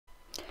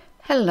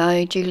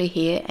Hello, Julie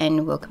here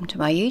and welcome to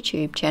my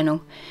YouTube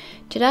channel.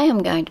 Today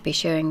I'm going to be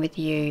sharing with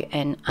you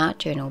an art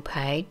journal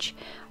page.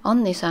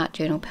 On this art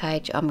journal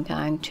page I'm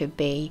going to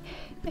be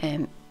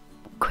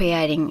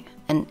creating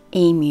an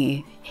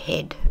emu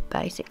head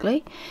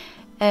basically.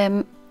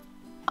 I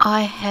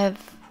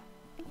have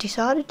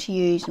decided to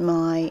use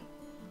my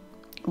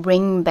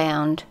ring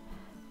bound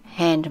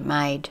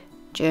handmade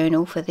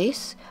journal for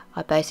this.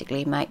 I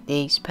basically make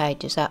these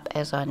pages up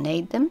as I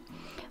need them.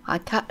 I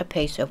cut a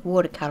piece of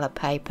watercolour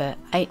paper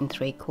 8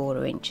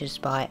 3/4 inches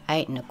by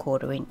 8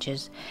 1/4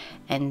 inches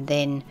and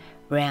then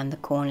round the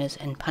corners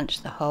and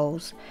punch the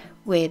holes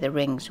where the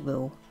rings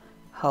will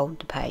hold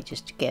the pages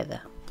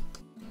together.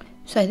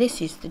 So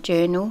this is the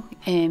journal,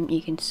 and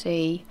you can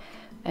see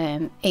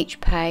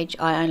each page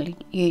I only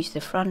use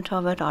the front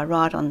of it. I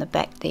write on the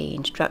back the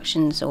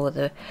instructions or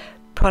the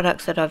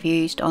products that I've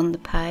used on the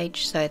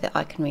page so that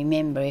I can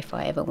remember if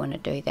I ever want to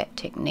do that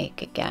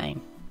technique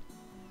again.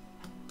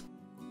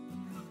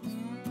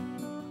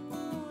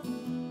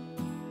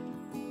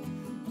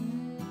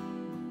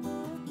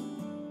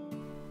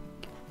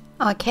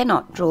 I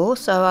cannot draw,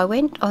 so I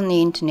went on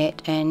the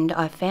internet and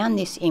I found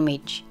this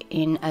image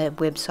in a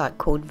website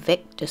called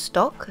Vector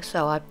Stock,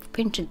 so I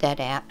printed that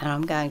out and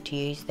I'm going to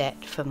use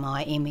that for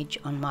my image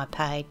on my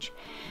page.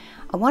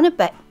 I want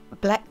a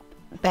black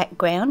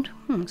background,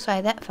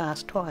 say that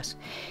fast twice,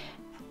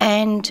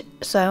 and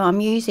so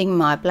I'm using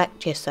my black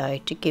gesso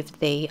to give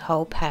the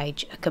whole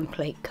page a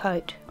complete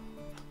coat.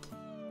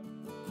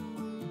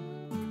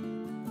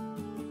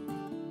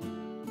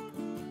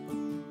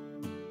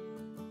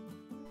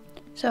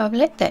 So I've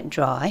let that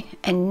dry,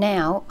 and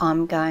now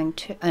I'm going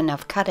to, and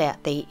I've cut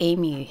out the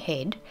emu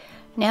head.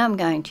 Now I'm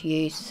going to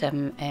use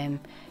some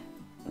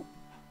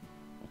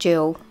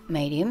gel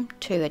medium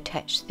to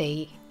attach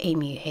the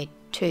emu head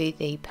to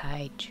the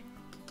page.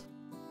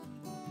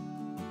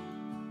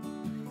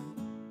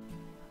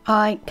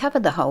 I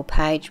covered the whole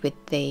page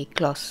with the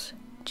gloss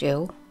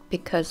gel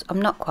because I'm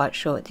not quite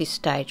sure at this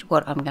stage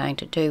what I'm going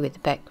to do with the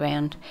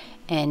background,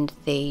 and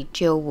the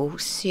gel will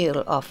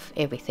seal off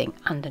everything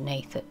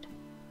underneath it.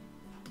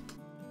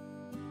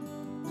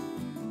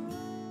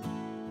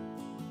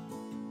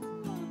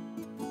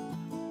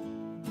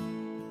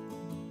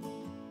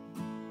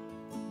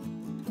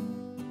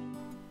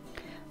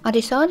 I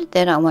decided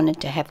that I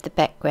wanted to have the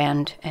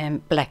background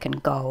black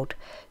and gold,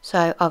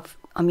 so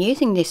I'm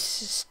using this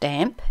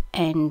stamp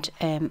and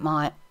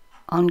my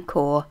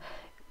Encore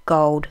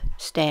gold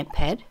stamp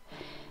pad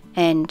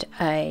and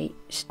a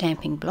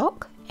stamping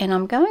block, and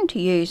I'm going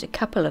to use a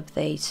couple of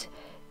these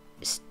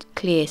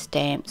clear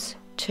stamps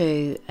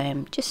to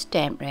just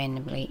stamp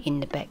randomly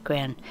in the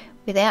background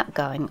without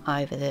going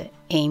over the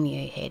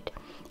emu head.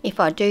 If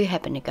I do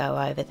happen to go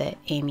over the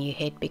emu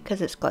head,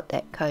 because it's got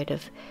that coat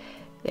of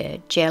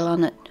gel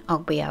on it, I'll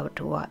be able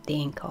to wipe the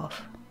ink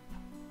off.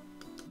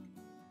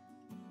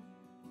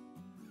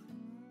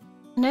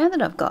 Now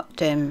that I've got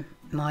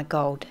my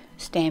gold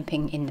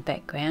stamping in the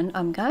background,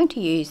 I'm going to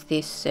use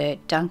this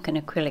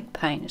Duncan acrylic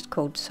paint. It's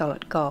called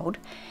Solid Gold,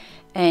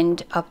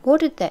 and I've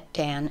watered that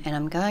down, and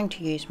I'm going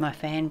to use my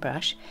fan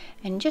brush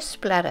and just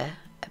splatter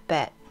a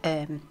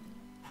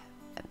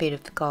bit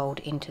of gold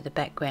into the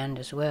background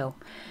as well.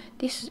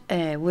 This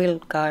will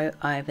go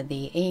over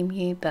the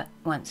emu, but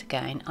once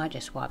again I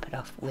just wipe it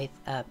off with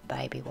a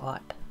baby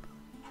wipe.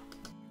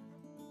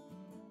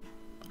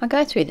 I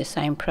go through the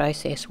same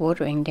process,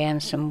 watering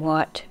down some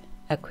white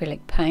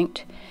acrylic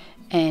paint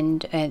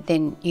and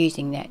then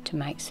using that to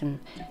make some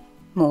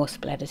more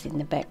splatters in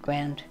the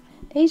background.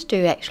 These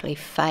do actually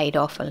fade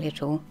off a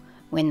little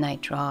when they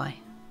dry.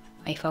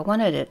 If I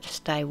wanted it to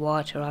stay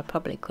whiter, I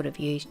probably could have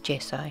used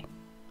gesso.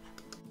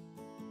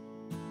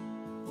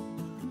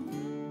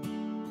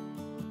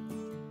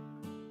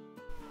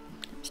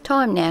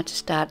 Time now to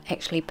start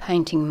actually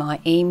painting my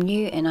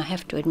emu, and I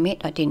have to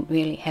admit I didn't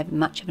really have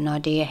much of an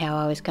idea how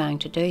I was going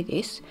to do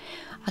this.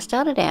 I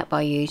started out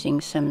by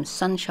using some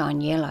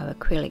sunshine yellow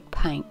acrylic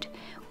paint,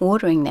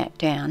 watering that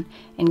down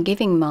and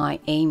giving my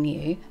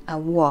emu a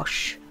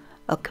wash,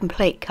 a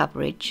complete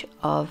coverage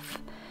of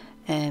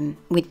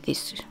with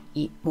this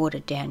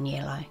watered down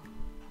yellow.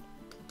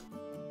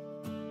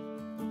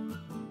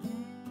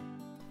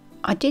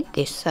 I did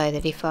this so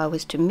that if I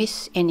was to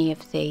miss any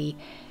of the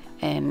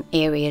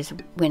areas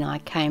when I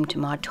came to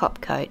my top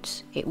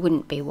coats, it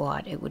wouldn't be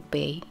white, it would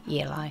be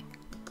yellow.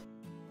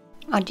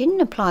 I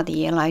didn't apply the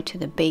yellow to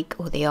the beak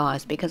or the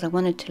eyes because I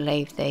wanted to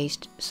leave these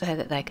so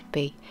that they could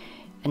be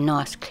a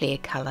nice clear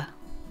colour.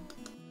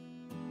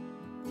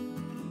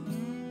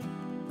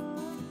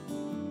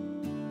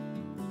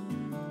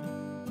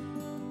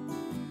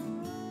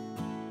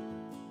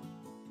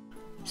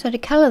 So to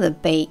colour the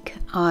beak,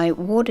 I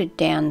watered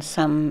down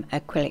some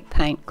acrylic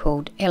paint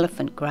called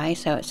Elephant Grey,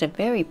 so it's a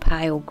very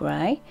pale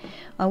grey.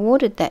 I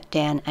watered that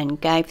down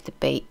and gave the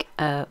beak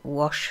a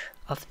wash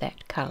of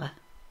that colour.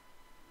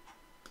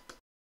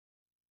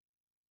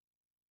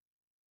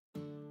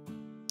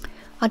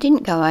 I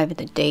didn't go over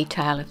the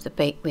detail of the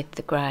beak with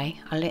the grey,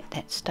 I let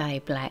that stay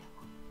black.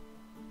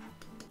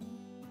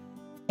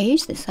 I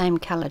used the same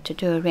colour to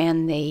do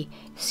around the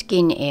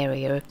skin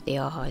area of the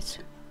eyes.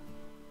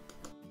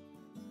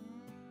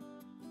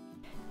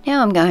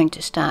 Now I'm going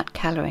to start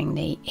colouring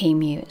the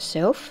emu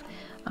itself.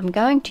 I'm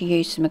going to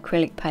use some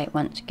acrylic paint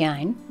once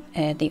again.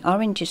 The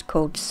orange is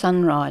called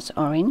Sunrise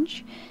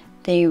Orange,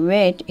 the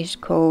red is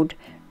called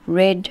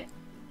Red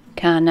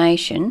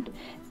Carnation,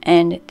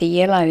 and the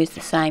yellow is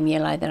the same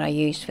yellow that I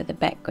used for the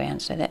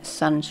background, so that's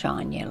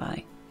Sunshine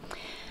Yellow.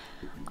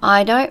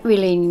 I don't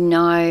really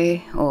know,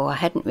 or I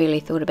hadn't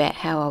really thought about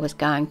how I was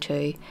going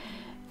to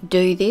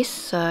do this,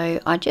 so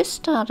I just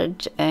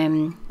started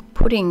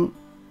putting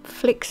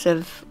flicks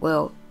of,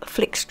 well,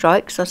 flick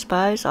strokes I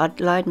suppose. I'd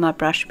load my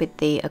brush with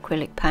the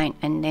acrylic paint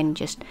and then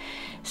just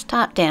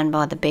start down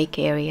by the beak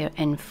area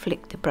and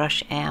flick the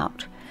brush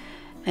out.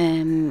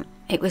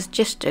 It was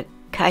just a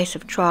case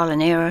of trial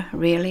and error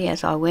really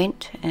as I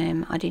went.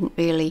 I didn't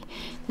really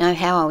know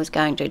how I was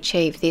going to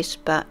achieve this,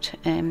 but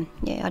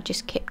yeah, I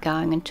just kept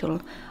going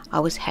until I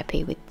was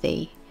happy with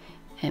the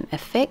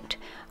effect.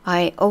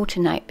 I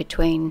alternate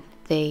between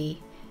the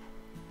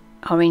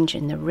orange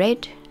and the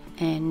red,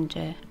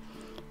 and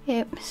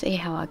yeah, see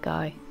how I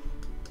go.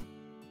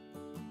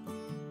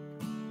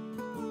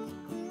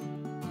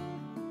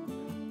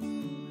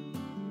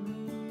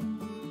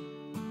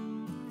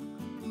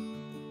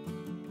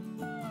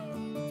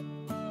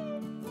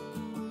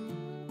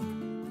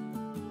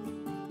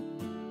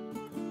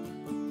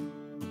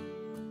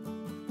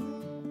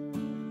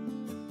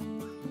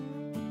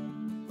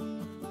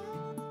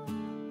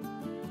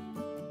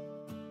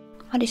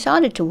 I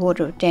decided to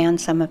water down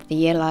some of the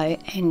yellow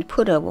and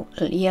put a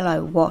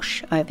yellow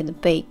wash over the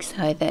beak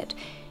so that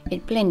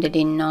it blended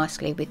in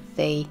nicely with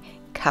the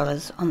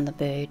colours on the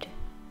bird.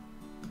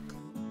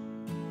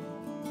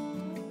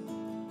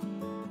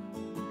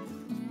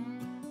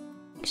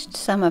 Mixed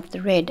some of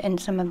the red and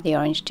some of the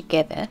orange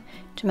together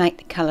to make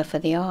the colour for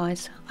the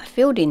eyes. I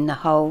filled in the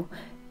whole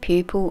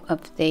pupil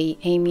of the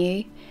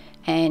emu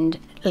and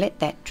let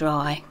that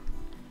dry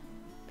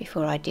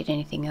before I did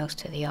anything else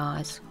to the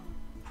eyes.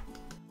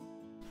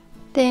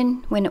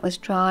 Then, when it was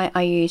dry,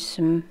 I used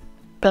some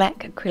black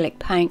acrylic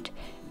paint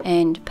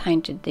and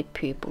painted the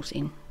pupils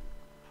in.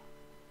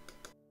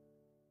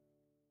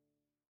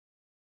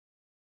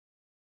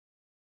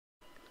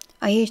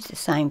 I used the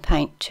same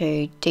paint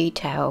to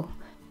detail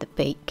the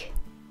beak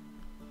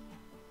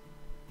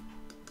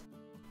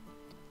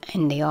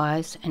and the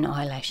eyes and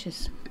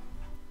eyelashes.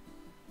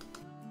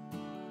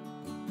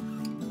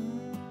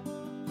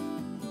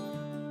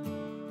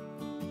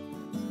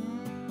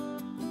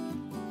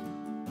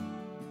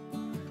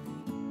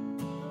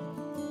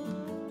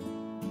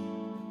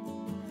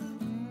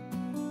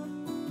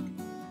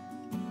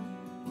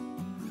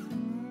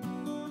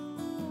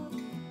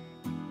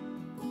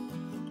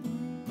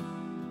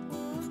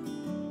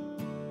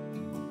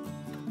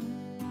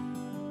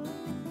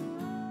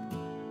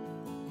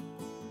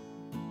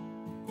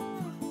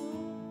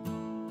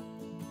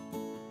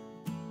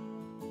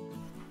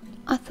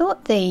 I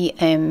thought the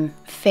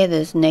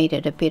feathers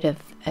needed a bit of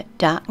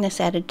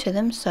darkness added to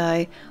them,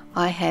 so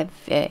I have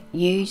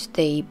used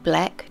the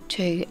black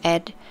to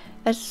add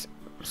a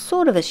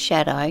sort of a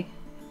shadow, a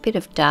bit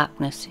of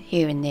darkness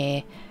here and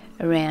there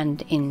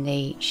around in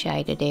the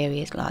shaded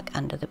areas like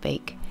under the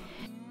beak.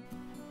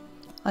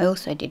 I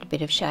also did a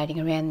bit of shading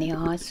around the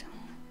eyes.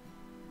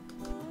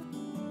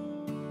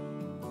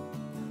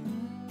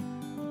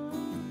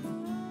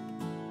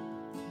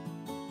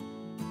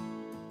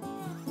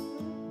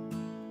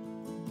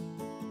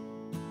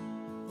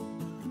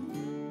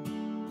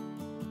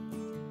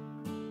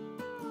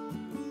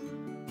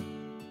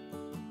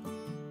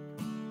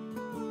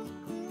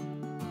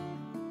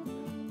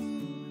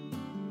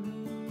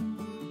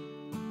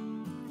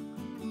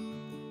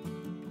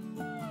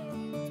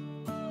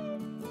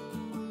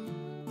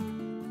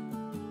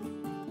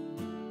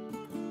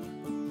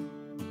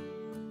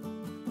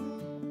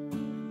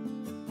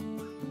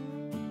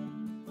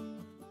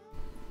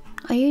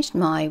 I used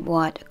my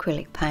white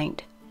acrylic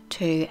paint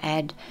to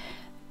add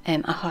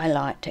a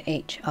highlight to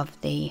each of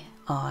the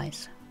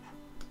eyes.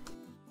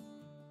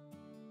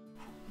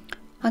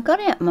 I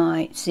got out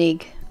my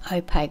Zig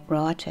opaque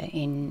writer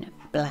in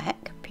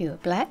black, pure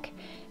black,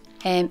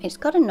 and it's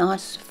got a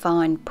nice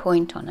fine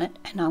point on it,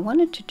 and I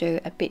wanted to do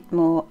a bit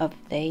more of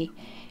the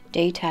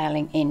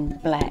detailing in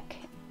black,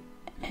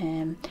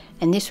 and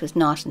this was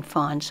nice and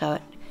fine, so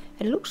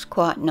it looks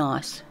quite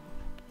nice.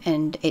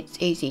 And it's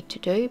easy to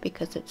do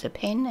because it's a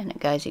pen and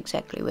it goes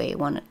exactly where you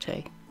want it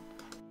to.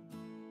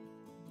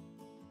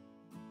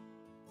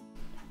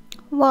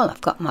 While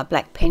I've got my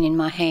black pen in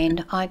my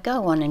hand, I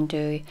go on and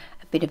do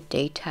a bit of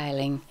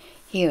detailing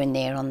here and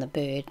there on the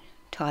bird,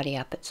 tidy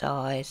up its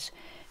eyes,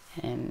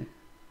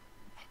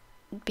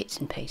 bits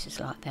and pieces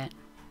like that.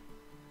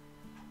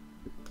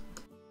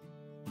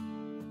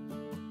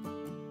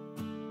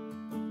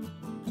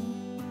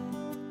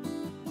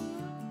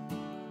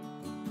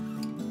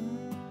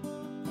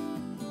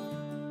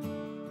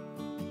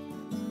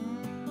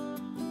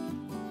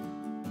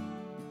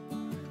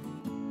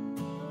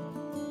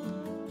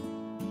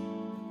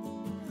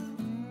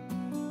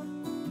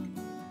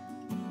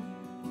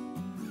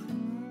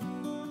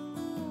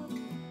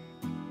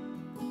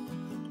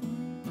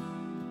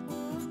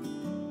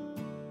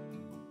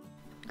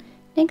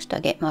 Next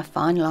I get my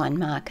fine line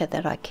marker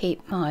that I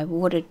keep my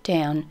watered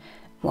down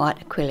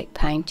white acrylic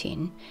paint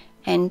in,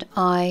 and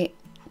I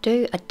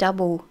do a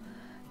double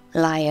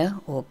layer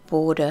or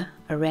border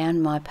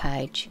around my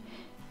page,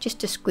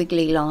 just a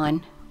squiggly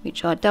line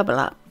which I double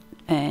up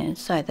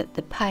so that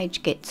the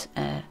page gets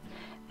a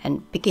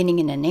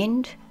beginning and an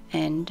end,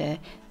 and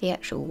the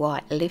actual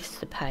white lifts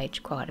the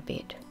page quite a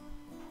bit.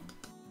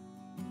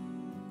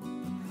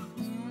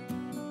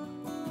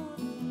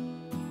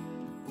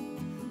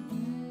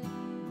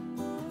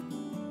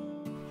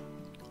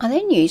 I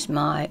then use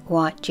my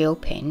white gel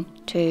pen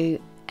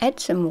to add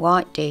some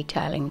white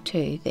detailing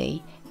to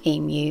the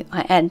emu.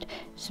 I add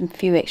some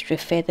few extra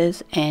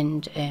feathers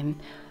and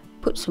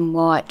put some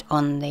white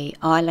on the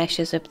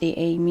eyelashes of the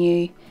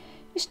emu,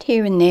 just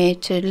here and there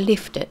to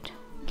lift it,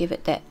 give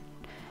it that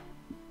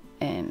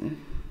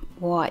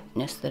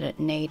whiteness that it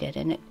needed,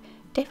 and it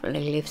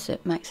definitely lifts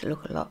it, makes it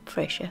look a lot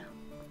fresher.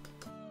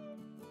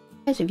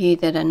 Those of you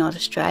that are not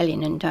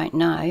Australian and don't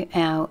know,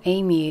 our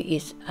emu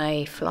is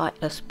a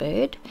flightless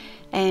bird,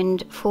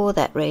 and for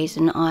that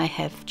reason I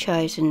have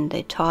chosen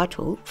the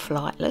title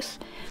Flightless,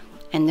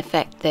 and the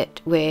fact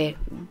that we're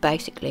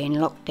basically in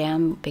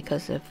lockdown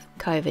because of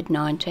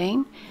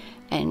COVID-19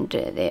 and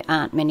there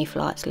aren't many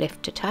flights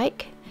left to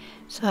take.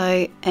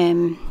 So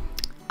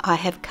I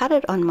have cut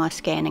it on my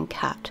scan and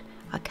cut.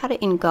 I cut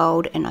it in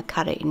gold and I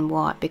cut it in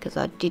white because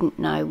I didn't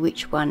know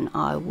which one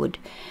I would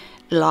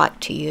like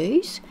to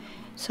use.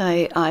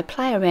 So I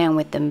play around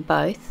with them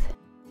both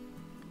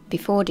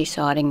before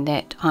deciding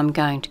that I'm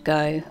going to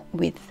go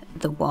with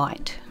the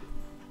white.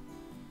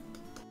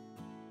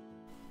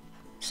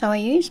 So I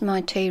used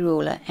my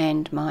T-ruler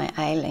and my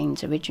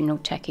Aleene's original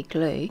tacky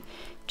glue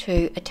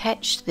to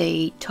attach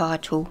the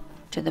title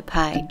to the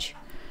page.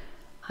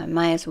 I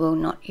may as well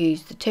not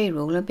use the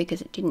T-ruler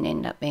because it didn't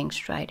end up being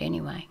straight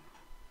anyway.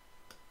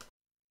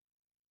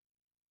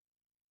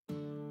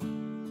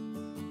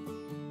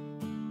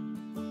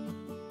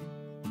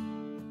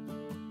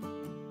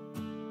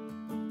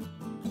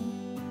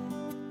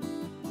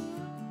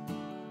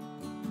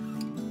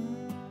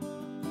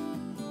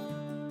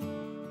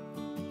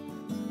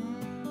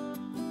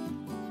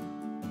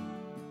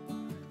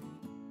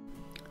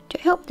 To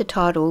help the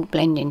title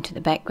blend into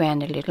the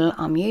background a little,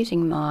 I'm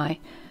using my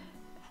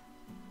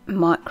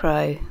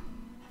micro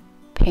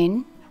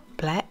pen,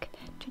 black,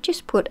 to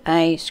just put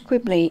a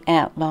scribbly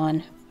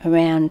outline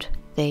around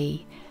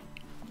the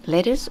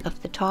letters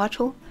of the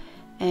title,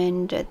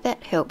 and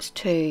that helps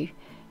to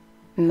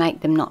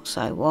make them not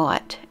so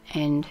white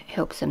and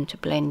helps them to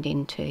blend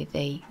into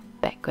the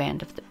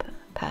background of the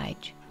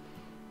page.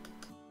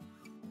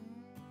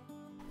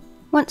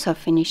 Once I've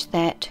finished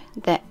that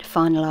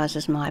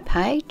finalises my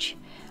page.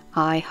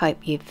 I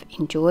hope you've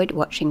enjoyed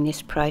watching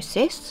this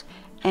process,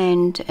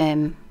 and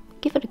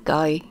give it a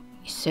go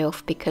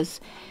yourself, because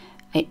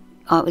it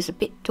was a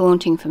bit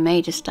daunting for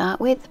me to start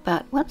with,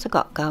 but once I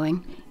got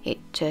going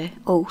it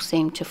all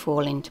seemed to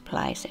fall into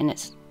place, and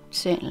it's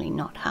certainly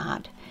not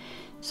hard.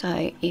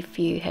 So if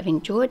you have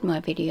enjoyed my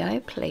video,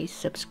 please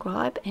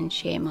subscribe and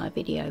share my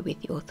video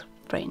with your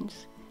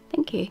friends.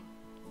 Thank you.